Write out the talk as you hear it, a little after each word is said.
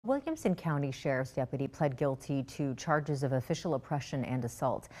Williamson County Sheriff's deputy pled guilty to charges of official oppression and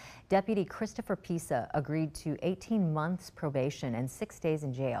assault. Deputy Christopher Pisa agreed to 18 months probation and 6 days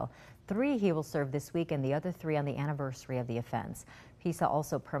in jail. 3 he will serve this week and the other 3 on the anniversary of the offense. Pisa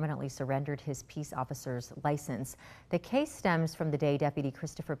also permanently surrendered his peace officer's license. The case stems from the day Deputy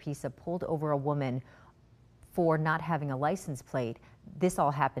Christopher Pisa pulled over a woman for not having a license plate. This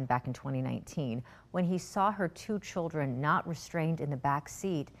all happened back in 2019. When he saw her 2 children not restrained in the back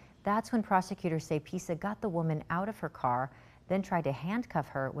seat, that's when prosecutors say Pisa got the woman out of her car, then tried to handcuff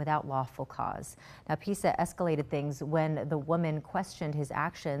her without lawful cause. Now, Pisa escalated things when the woman questioned his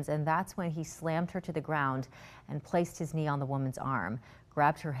actions, and that's when he slammed her to the ground and placed his knee on the woman's arm,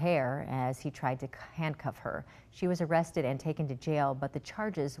 grabbed her hair as he tried to handcuff her. She was arrested and taken to jail, but the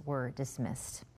charges were dismissed.